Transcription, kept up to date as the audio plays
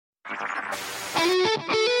HT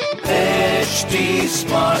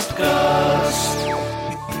Smartcast.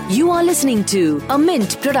 You are listening to a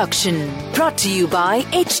Mint production brought to you by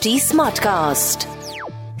HT Smartcast.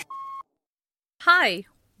 Hi,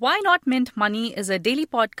 Why Not Mint Money is a daily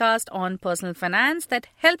podcast on personal finance that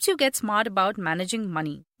helps you get smart about managing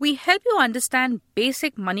money. We help you understand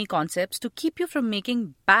basic money concepts to keep you from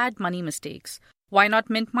making bad money mistakes. Why Not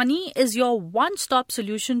Mint Money is your one-stop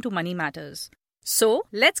solution to money matters. So,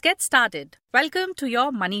 let's get started. Welcome to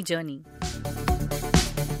your money journey.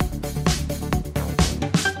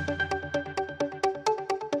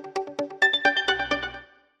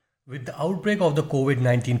 With the outbreak of the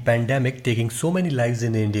COVID-19 pandemic taking so many lives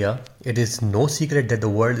in India, it is no secret that the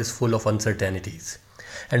world is full of uncertainties.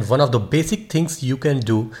 And one of the basic things you can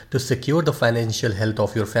do to secure the financial health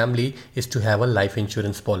of your family is to have a life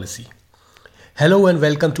insurance policy. Hello and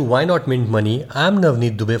welcome to Why Not Mint Money. I'm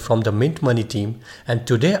Navneet Dubey from the Mint Money team, and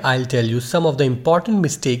today I'll tell you some of the important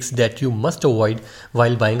mistakes that you must avoid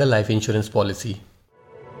while buying a life insurance policy.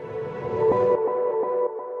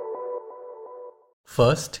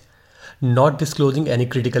 First, not disclosing any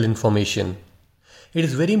critical information. It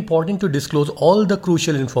is very important to disclose all the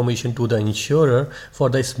crucial information to the insurer for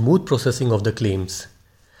the smooth processing of the claims.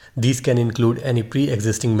 These can include any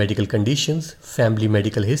pre-existing medical conditions, family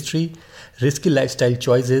medical history, risky lifestyle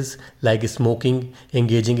choices like smoking,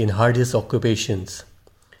 engaging in hard-risk occupations.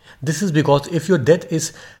 This is because if your death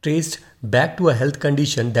is traced back to a health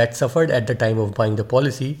condition that suffered at the time of buying the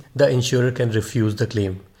policy, the insurer can refuse the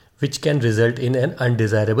claim, which can result in an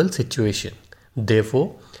undesirable situation.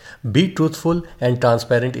 Therefore, be truthful and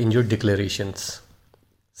transparent in your declarations.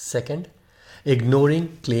 Second,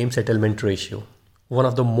 ignoring claim settlement ratio. One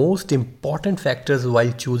of the most important factors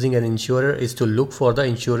while choosing an insurer is to look for the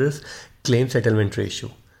insurer's claim settlement ratio.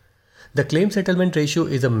 The claim settlement ratio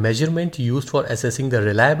is a measurement used for assessing the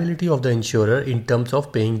reliability of the insurer in terms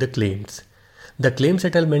of paying the claims. The claim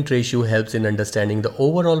settlement ratio helps in understanding the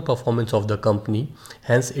overall performance of the company,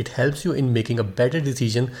 hence it helps you in making a better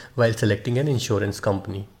decision while selecting an insurance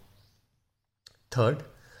company. Third,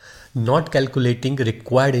 not calculating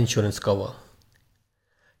required insurance cover.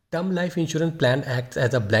 Term life insurance plan acts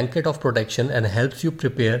as a blanket of protection and helps you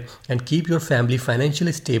prepare and keep your family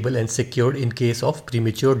financially stable and secured in case of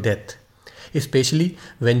premature death, especially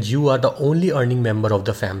when you are the only earning member of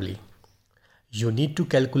the family. You need to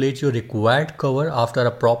calculate your required cover after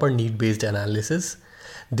a proper need-based analysis.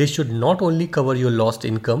 This should not only cover your lost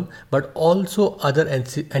income but also other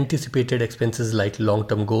anticipated expenses like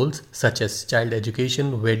long-term goals such as child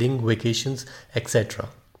education, wedding, vacations, etc.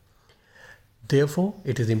 Therefore,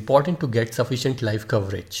 it is important to get sufficient life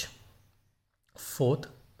coverage. Fourth,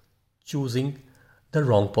 choosing the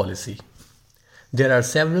wrong policy. There are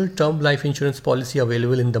several term life insurance policies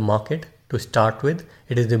available in the market. To start with,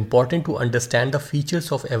 it is important to understand the features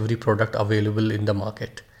of every product available in the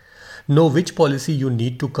market. Know which policy you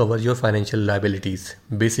need to cover your financial liabilities.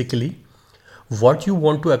 Basically, what you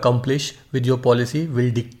want to accomplish with your policy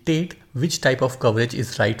will dictate which type of coverage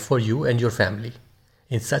is right for you and your family.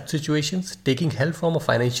 In such situations, taking help from a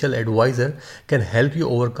financial advisor can help you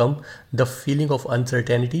overcome the feeling of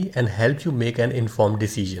uncertainty and help you make an informed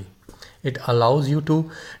decision. It allows you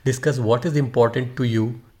to discuss what is important to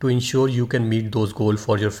you to ensure you can meet those goals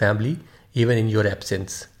for your family even in your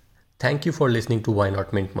absence. Thank you for listening to Why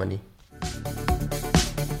Not Mint Money.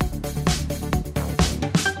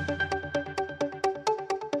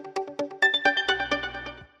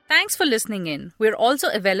 Thanks for listening in. We're also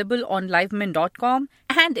available on livemint.com,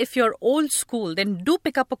 and if you're old school, then do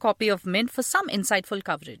pick up a copy of Mint for some insightful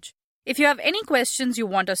coverage. If you have any questions you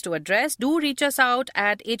want us to address, do reach us out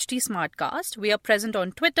at HT Smartcast. We are present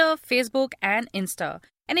on Twitter, Facebook, and Insta.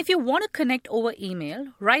 And if you want to connect over email,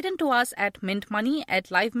 write into us at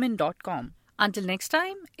mintmoney@livemint.com. Until next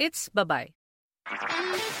time, it's bye-bye.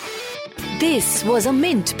 This was a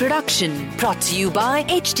Mint production brought to you by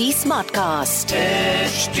HT Smartcast.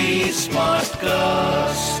 HT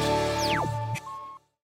Smartcast.